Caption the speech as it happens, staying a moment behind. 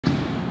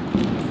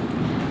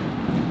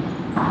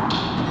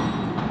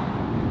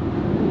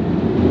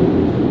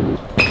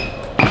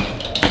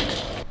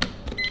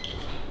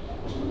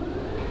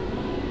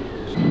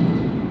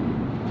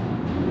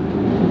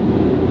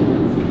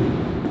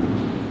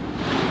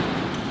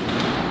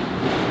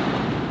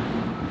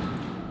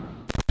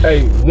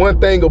Hey, one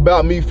thing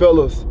about me,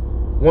 fellas,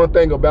 one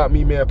thing about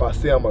me, man, if I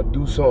say I'm gonna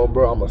do something,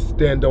 bro, I'm gonna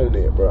stand on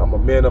it, bro. I'm a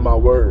man of my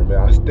word, man.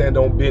 I stand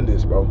on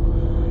business, bro.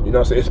 You know what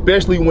I'm saying?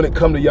 Especially when it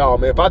come to y'all,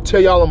 man. If I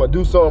tell y'all I'm gonna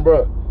do something,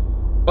 bro,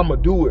 I'm gonna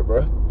do it,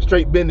 bro.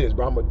 Straight business,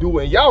 bro. I'm gonna do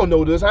it. And y'all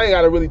know this. I ain't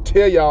gotta really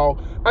tell y'all.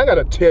 I ain't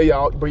gotta tell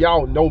y'all, but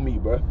y'all know me,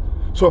 bro.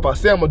 So if I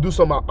say I'm gonna do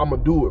something, I'm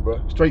gonna do it, bro.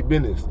 Straight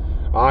business.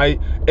 All right?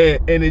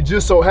 And it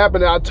just so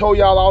happened that I told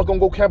y'all I was gonna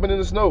go camping in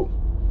the snow.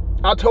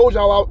 I told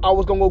y'all I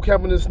was gonna go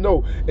camping in the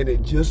snow. And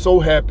it just so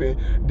happened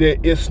that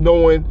it's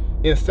snowing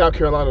in South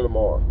Carolina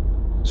tomorrow.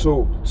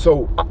 So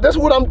that's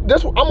what I'm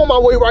on my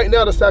way right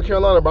now to South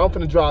Carolina, bro. I'm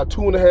finna drive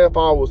 2.5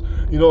 hours,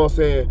 you know what I'm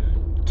saying,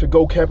 to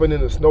go camping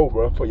in the snow,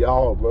 bro, for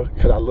y'all, bro.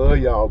 Cause I love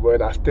y'all, bro,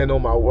 and I stand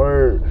on my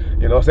word.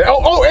 You know what I'm saying?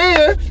 Oh,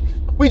 and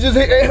we just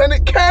hit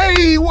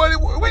 800K.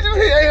 We just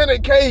hit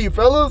 800K,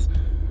 fellas.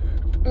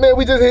 Man,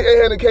 we just hit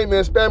 800K,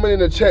 man. Spam it in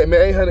the chat,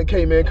 man.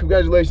 800K, man.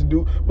 Congratulations,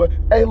 dude. But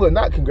hey, look,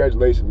 not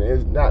congratulations, man.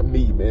 It's not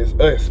me, man. It's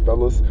us,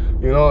 fellas.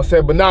 You know what I'm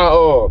saying? But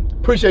now,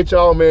 appreciate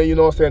y'all, man. You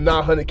know what I'm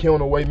saying? 900K on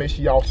the way. Make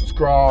sure y'all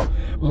subscribe,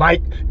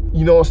 like,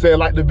 you know what I'm saying?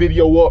 Like the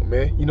video up,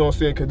 man. You know what I'm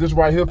saying? Cause this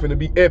right here finna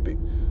be epic.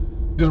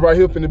 This right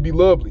here finna be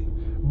lovely.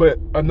 But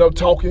enough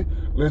talking.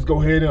 Let's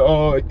go ahead and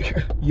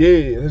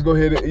yeah, let's go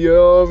ahead and, you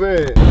know what I'm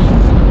saying?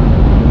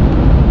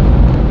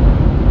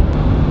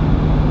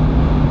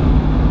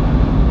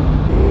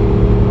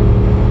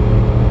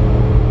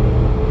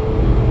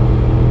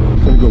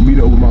 Meet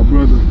up with my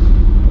brother.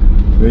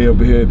 They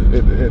over here at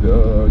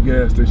the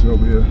gas station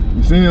over here.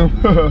 You see him?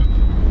 I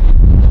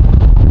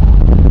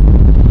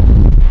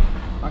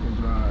can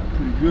drive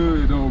pretty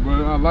good though,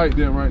 bro. I like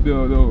that right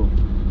there though.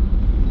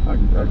 I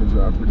can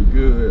drive pretty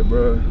good,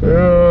 bro.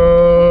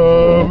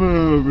 Yeah,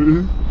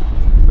 man.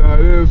 Nah,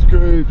 that's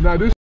crazy. Nah,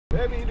 this.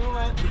 What you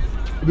doing?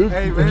 This,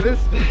 hey man, this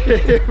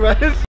man,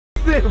 this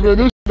shit. Man,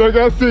 this shit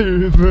got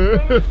serious,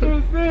 man. This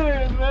shit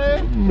serious,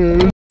 man. Man,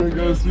 this shit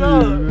got serious, man.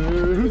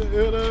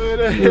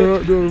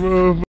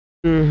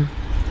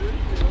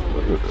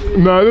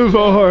 Nah, this is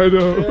hard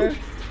though. Yeah.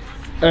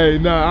 Hey,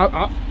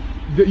 nah,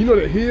 you know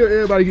that hill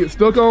everybody gets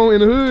stuck on in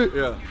the hood?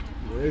 Yeah.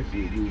 That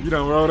shit, dude. You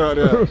done rode out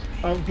there.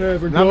 I'm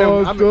passing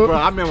cars. Bro,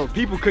 I remember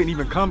people couldn't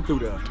even come through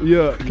there.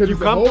 Yeah. If you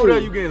come through there,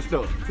 you getting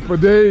stuck. For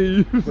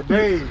days. For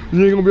days.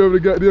 You ain't gonna be able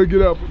to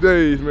get out for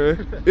days,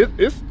 man.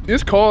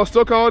 It's cars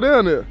stuck all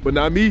down there, but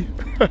not me.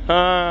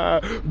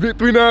 Big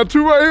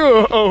 392 right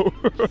here. Oh,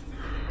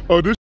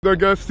 oh, this done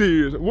got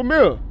serious. What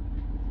mail?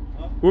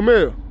 Huh? What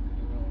mail?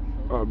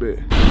 Oh, I bet.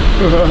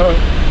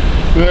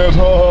 That's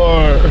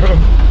hard.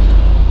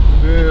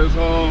 That's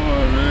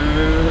hard,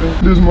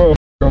 man. This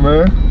motherfucker,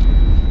 man.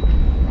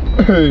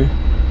 Hey,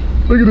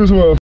 look at this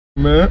motherfucker,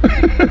 man.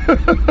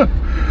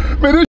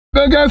 Man, this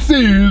done got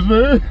serious,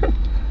 man.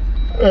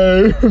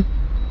 Hey.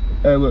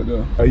 Hey, look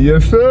though.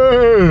 Yes,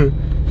 sir.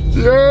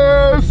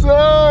 Yes,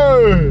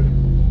 sir.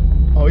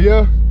 Oh,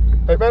 yeah?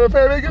 Hey, matter of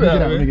fact, let me get out.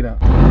 Let me get out.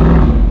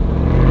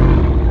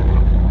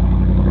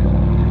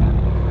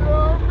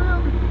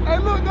 Hey,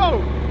 look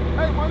though.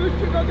 Hey, man, this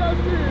shit done got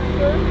serious,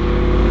 man.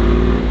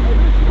 Hey,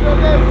 this shit done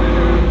got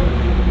serious, man.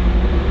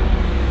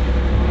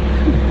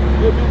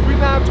 Yeah, we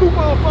now 2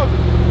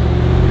 motherfuckers.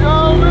 You know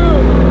what I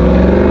mean?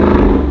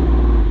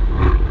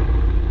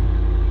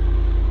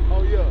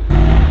 Oh, yeah.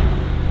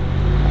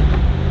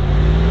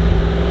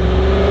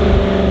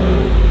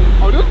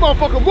 Oh, this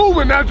motherfucker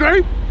moving now,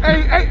 Dre.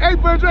 Hey,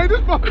 bro, Dre,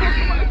 this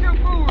motherfucker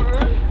moving,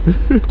 man.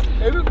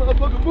 Hey, this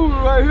motherfucker moving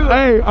right here.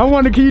 Hey, I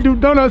wonder, can you do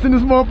donuts in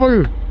this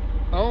motherfucker?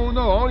 I don't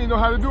know. I don't even know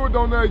how to do it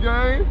on that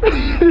game.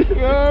 You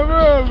know what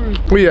I mean?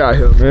 We out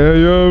here, man.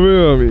 You know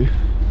what I mean?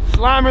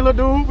 Slimy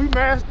little dude, we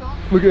masked up.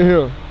 Look at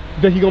him.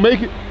 Think he gonna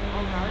make it?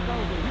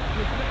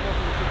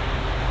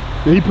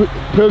 Yeah, he put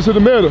pedal to the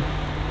metal.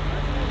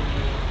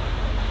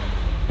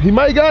 He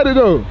might got it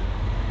though.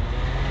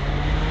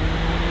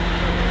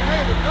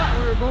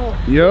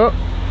 Yep.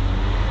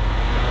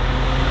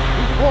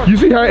 You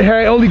see how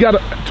it only got a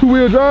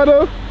 2-wheel drive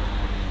though?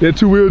 That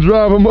 2-wheel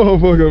drive a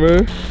motherfucker,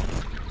 man.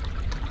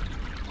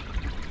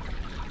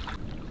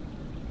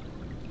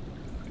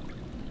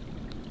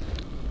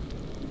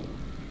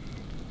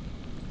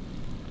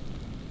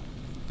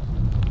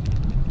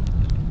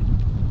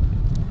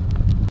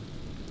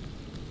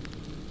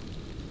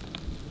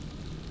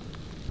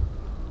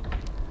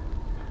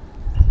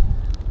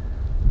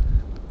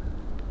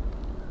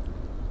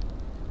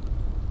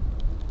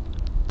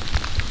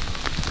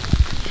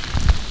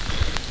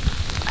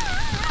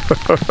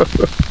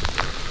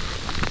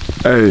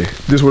 Hey,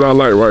 this what I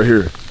like right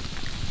here.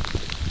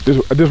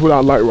 This what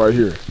I like right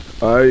here.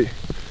 Alright?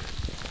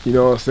 You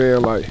know what I'm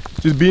saying? Like,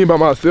 just being by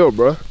myself,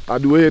 bro. I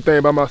do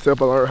everything by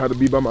myself. I learned how to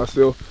be by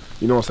myself.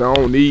 You know what I'm saying? I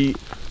don't need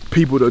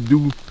people to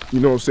do, you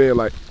know what I'm saying,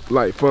 like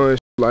fun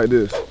like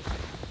this.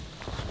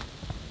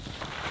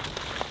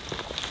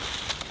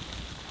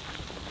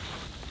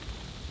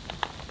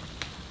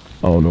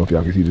 I don't know if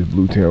y'all can see this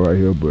blue tent right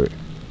here, but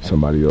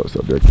somebody else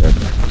up there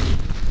camping.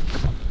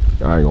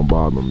 I ain't gonna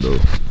bother them though.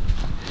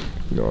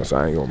 You know what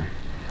I'm saying?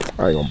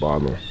 I ain't gonna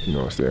bother them. You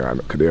know what I'm saying?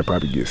 Cause they'll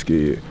probably get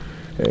scared.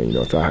 And you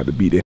know, so I had to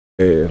beat their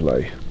ass,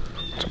 like,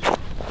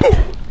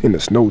 in the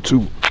snow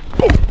too.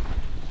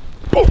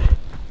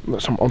 I'm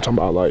talking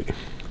about like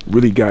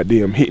really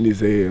goddamn hitting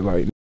his ass,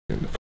 like, the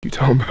fuck you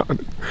talking about?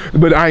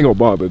 But I ain't gonna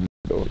bother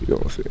though, you know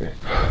what I'm saying?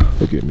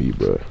 Look at me,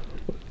 bro.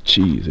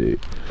 Cheese head.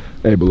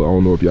 Hey, but I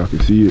don't know if y'all can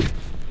see it.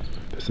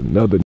 It's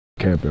another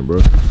camping,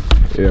 bro.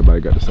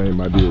 Everybody got the same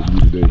idea as me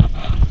today.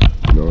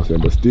 You know what I'm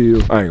saying? But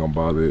still, I ain't gonna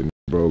bother it,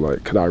 bro.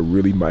 Like, cause I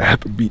really might have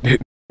to beat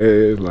that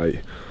ass. Like,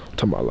 I'm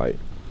talking about like,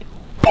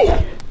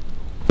 boom,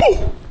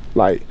 boom.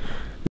 Like,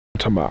 I'm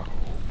talking about.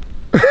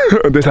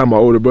 That's how my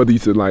older brother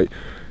used to, like,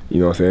 you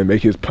know what I'm saying,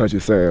 make his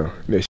punches sound.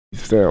 And that shit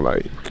used to sound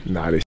like,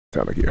 nah, that shit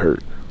sound like it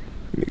hurt.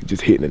 Nigga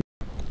just hitting it.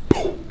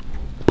 Boom,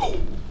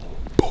 boom,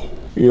 boom.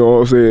 You know what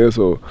I'm saying?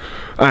 So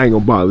I ain't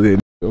gonna bother that,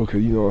 cause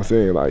you know what I'm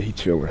saying, like, he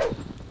chilling.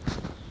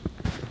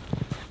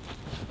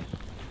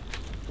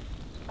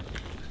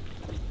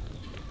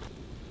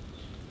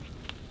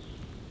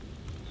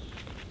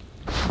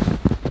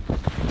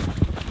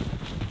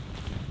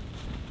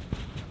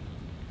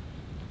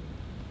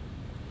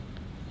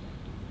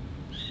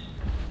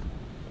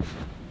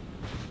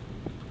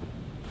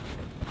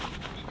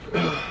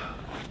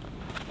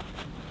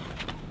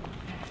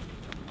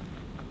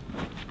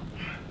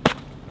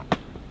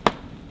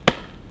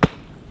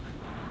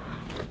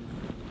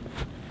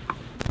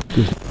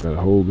 Just got a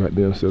whole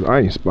goddamn set. I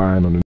ain't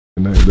spying on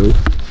the night though.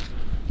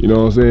 You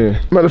know what I'm saying?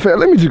 Matter of fact,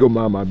 let me just go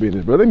mind my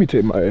business, bro. Let me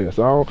take my ass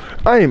off.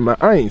 I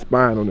ain't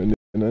spying on the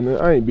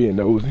nigga. I ain't being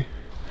nosy.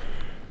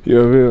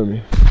 You feel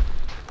me?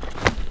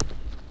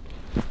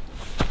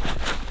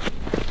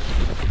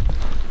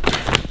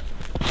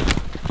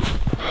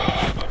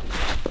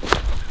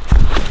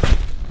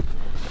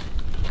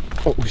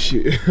 Oh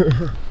shit.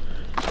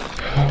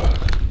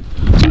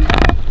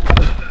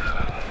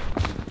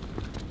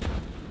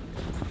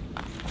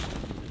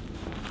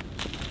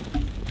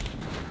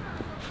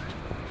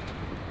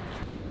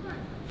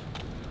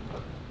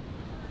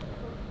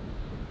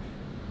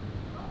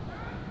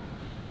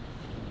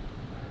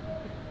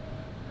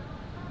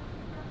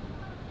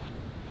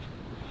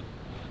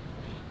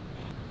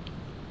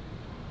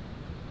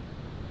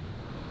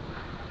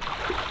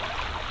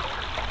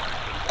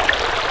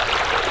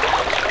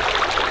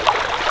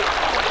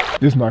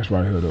 This nice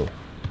right here though.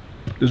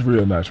 This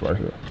real nice right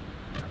here.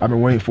 I've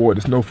been waiting for it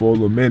to snow for a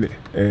little minute,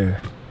 and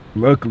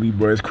luckily,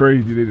 bro, it's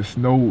crazy that it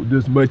snowed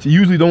this much. It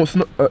usually don't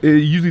snow.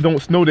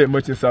 Snow that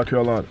much in South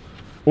Carolina,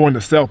 or in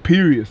the South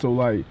period. So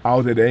like, I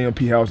was at the AMP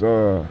house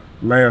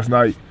last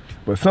night,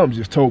 but something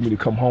just told me to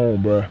come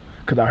home, bro,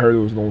 cause I heard it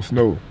was gonna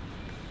snow.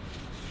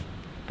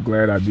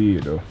 Glad I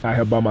did though. I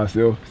here by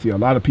myself. See, a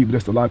lot of people.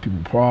 That's a lot of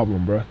people's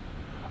problem, bro.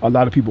 A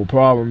lot of people's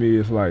problem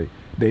is like,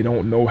 they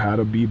don't know how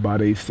to be by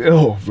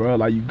themselves, bro.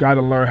 Like, you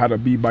gotta learn how to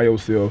be by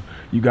yourself.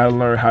 You gotta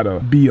learn how to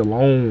be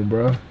alone,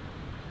 bro.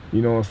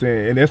 You know what I'm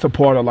saying? And that's a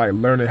part of like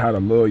learning how to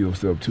love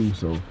yourself too.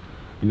 So,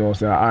 you know what I'm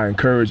saying? I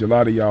encourage a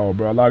lot of y'all,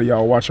 bro. A lot of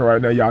y'all watching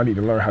right now, y'all need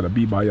to learn how to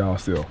be by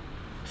yourself.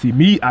 See,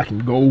 me, I can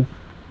go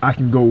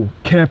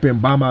camping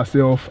by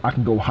myself. I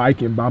can go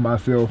hiking by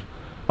myself.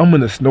 I'm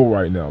in the snow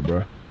right now,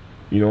 bro.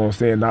 You know what I'm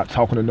saying? Not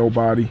talking to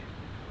nobody.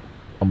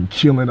 I'm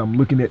chilling. I'm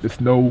looking at the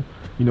snow.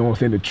 You know what I'm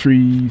saying? The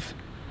trees,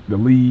 the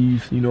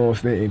leaves, you know what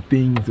I'm saying, and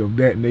things of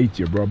that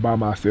nature, bro, by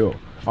myself.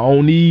 I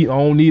don't need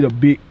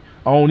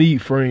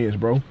friends,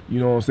 bro. You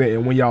know what I'm saying?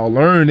 And when y'all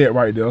learn that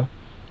right there,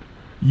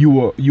 you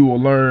will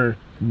learn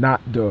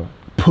not to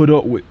put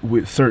up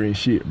with certain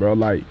shit, bro.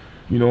 Like,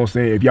 you know what I'm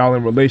saying? If y'all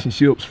in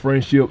relationships,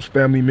 friendships,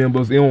 family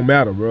members, it don't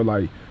matter, bro.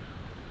 Like,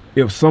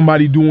 if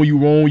somebody doing you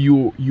wrong,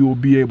 you'll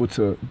be able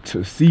to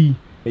see,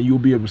 and you'll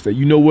be able to say,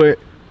 you know what?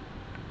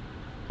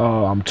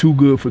 I'm too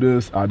good for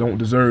this. I don't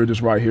deserve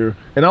this right here.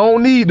 And I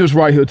don't need this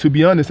right here, to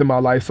be honest, in my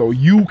life. So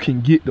you can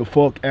get the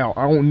fuck out.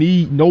 I don't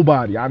need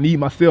nobody. I need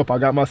myself. I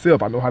got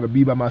myself. I know how to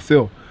be by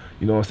myself.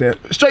 You know what I'm saying?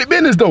 Straight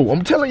business though.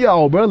 I'm telling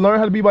y'all, bro. Learn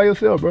how to be by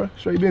yourself, bro.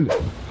 Straight business.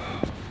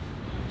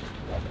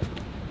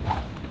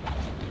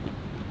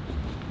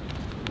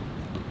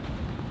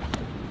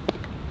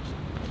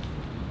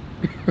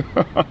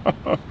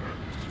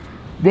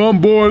 Bro,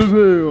 I'm bored as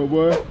hell,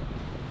 boy.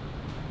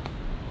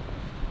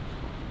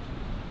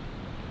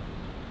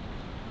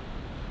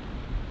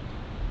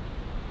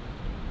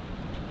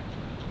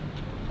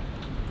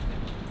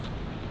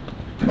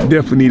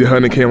 Definitely need a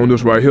 100K on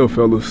this right here,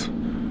 fellas.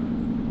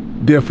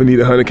 Definitely need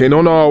a 100K.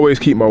 Don't always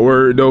keep my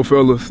word though,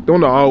 fellas.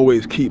 Don't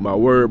always keep my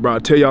word, bro. I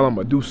tell y'all I'm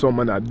gonna do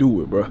something and I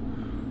do it, bro.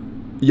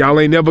 Y'all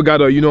ain't never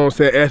gotta, you know what I'm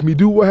saying, ask me,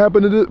 dude, what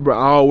happened to this? Bro,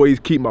 I always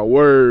keep my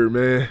word,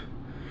 man.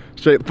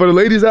 Straight, for the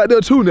ladies out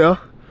there too now.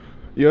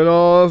 You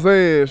know what I'm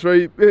saying?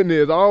 Straight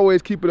business. I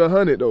always keep it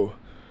 100 though.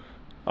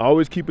 I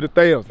always keep it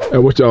 1,000. Hey,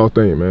 what y'all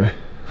think, man?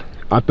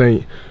 I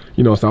think,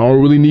 you know, so I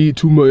don't really need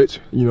too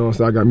much. You know,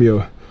 so I got me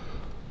a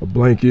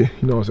blanket,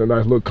 you know what I'm saying,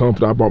 nice little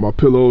comfort. I brought my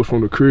pillows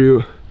from the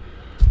crib.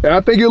 And I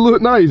think it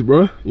look nice,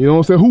 bro. You know what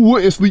I'm saying? Who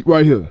wouldn't sleep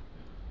right here?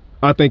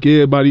 I think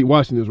everybody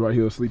watching this right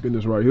here, sleep in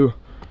this right here.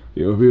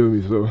 You feel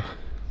me? So,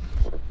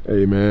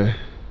 hey, man.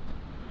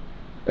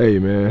 Hey,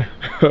 man.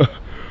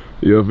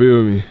 You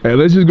feel me? Hey,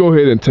 let's just go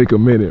ahead and take a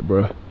minute,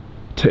 bro.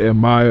 to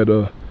admire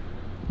the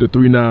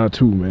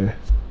 392, man.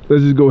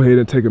 Let's just go ahead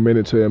and take a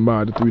minute to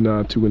admire the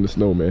 392 in the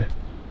snow, man.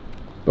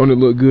 Don't it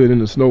look good in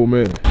the snow,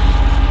 man?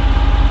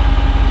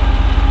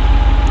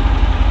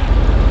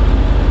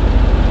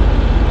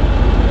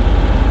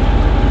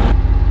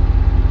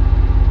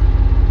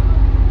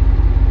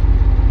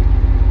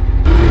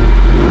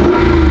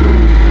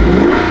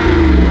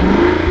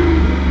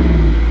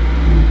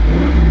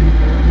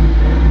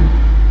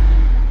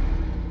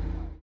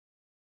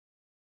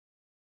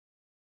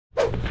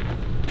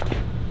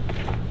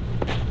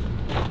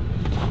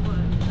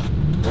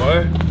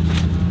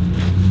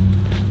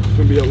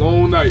 Be a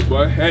long night,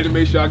 boy. Had to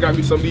make sure I got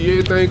me some of these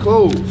everything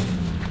closed.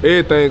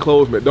 Everything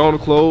closed.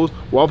 McDonald's closed.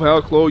 Waffle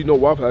House closed. You know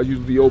Waffle House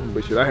usually be open,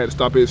 but shit, I had to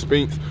stop at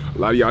Spinks. A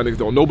lot of y'all niggas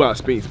don't know about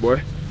Spinks,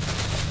 boy.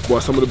 Boy,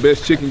 some of the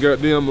best chicken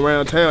goddamn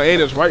around town,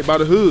 and it's right by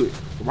the hood.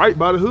 Right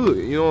by the hood.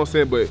 You know what I'm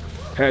saying? But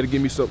had to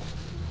give me some.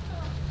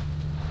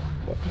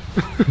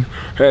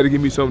 Had to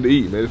give me something to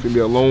eat, man. It's gonna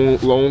be a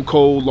long,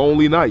 cold,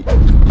 lonely night.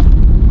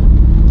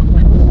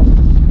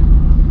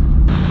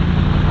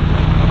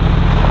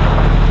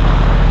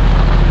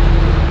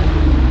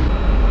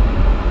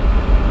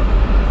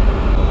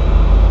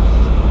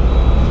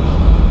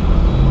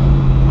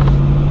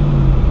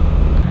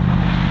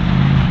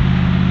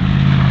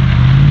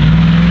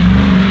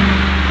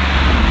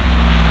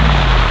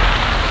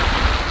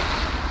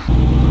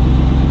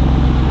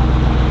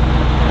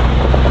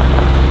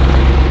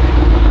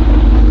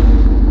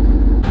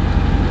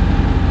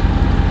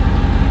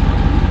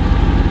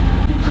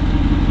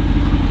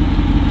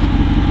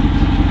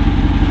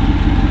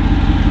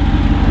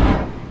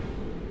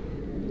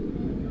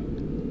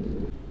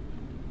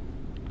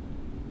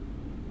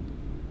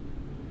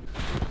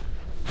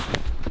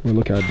 Man,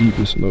 look how deep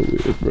this snow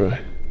is, bro.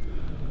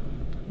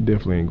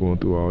 Definitely ain't going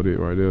through all that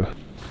right there.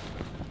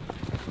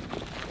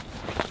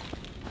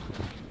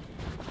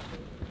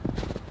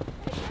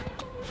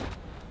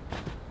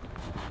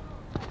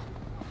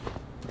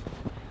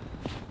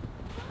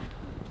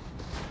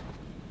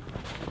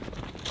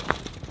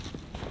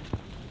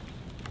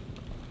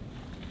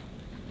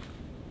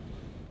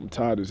 I'm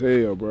tired as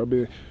hell, bro.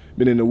 Been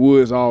in the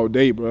woods all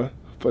day, bro.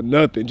 For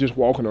nothing, just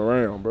walking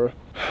around, bro.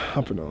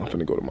 I'm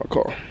finna go to my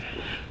car.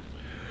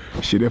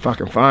 Shit, if I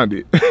can find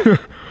it. I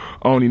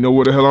don't even know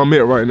where the hell I'm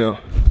at right now.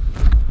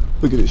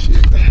 Look at this shit.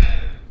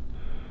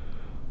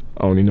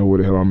 I don't even know where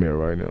the hell I'm at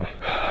right now.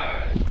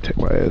 Take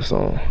my ass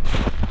on.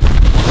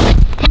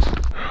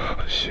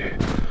 Oh, shit.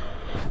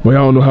 Well,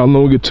 y'all don't know how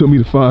long it took me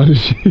to find this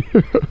shit.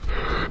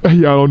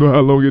 Y'all don't know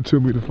how long it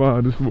took me to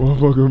find this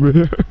motherfucker,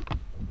 man.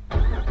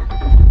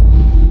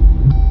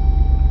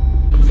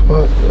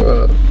 Fuck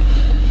up.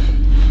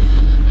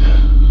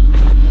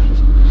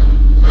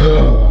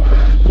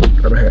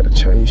 I'd have had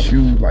to change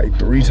shoes like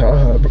 3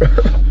 times, bro.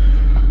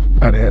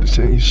 I'd have had to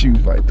change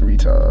shoes like 3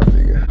 times,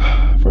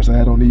 nigga. First I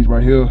had on these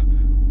right here.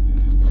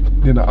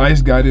 Then the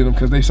ice got in them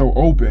because they so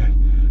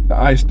open.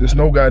 The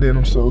snow got in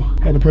them, so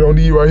I had to put on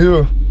these right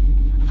here.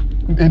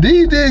 And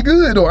these did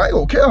good though, I ain't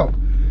gonna count.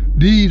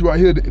 These right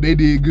here, they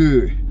did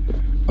good.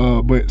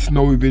 But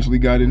snow eventually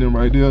got in them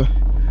right there.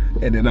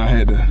 And then I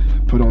had to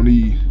put on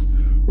these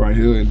right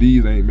here, and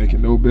these ain't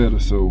making no better,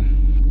 so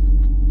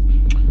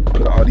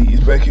put all these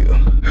back here.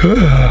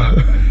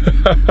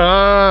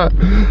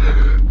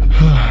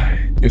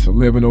 It's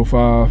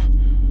 11:05,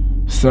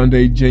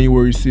 Sunday,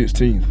 January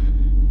 16th.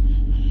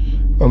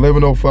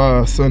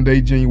 11:05,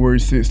 Sunday, January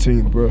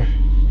 16th, bro.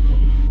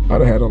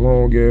 I'd have had a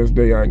long ass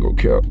day, I ain't gonna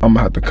cap. I'm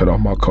gonna have to cut off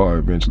my car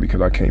eventually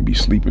because I can't be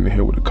sleeping in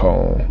here with the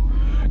car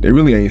on. They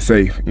really ain't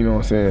safe, you know what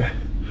I'm saying?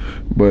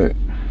 But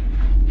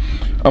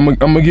I'm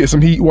gonna get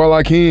some heat while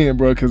I can,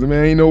 bro, because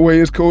man, ain't no way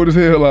it's cold as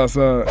hell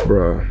outside.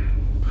 Bro,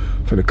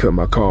 finna cut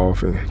my car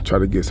off and try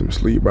to get some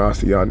sleep, bro. I'll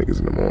see y'all niggas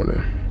in the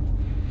morning.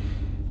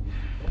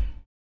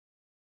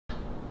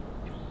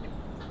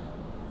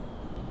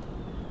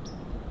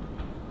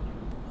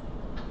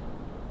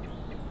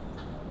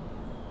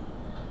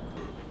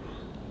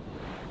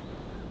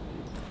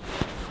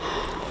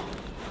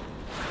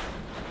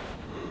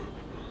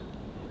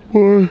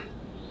 Boy.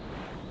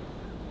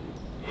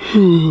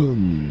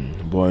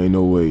 Boy, ain't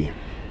no way.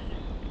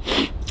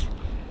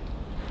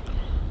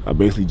 I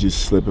basically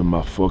just slept in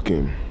my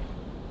fucking...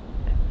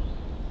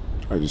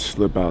 I just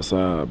slept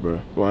outside,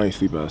 bro. Well, I ain't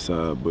sleep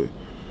outside, but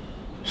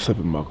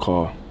slept in my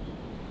car.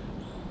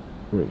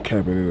 Went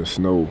camping in the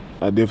snow.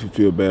 I definitely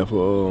feel bad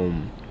for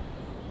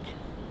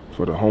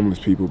the homeless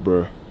people,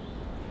 bro.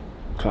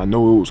 Cause I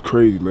know it was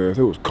crazy it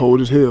was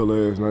cold as hell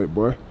last night,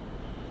 boy.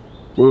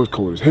 Well, it was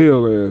cold as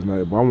hell last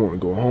night, but I want to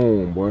go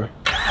home, boy.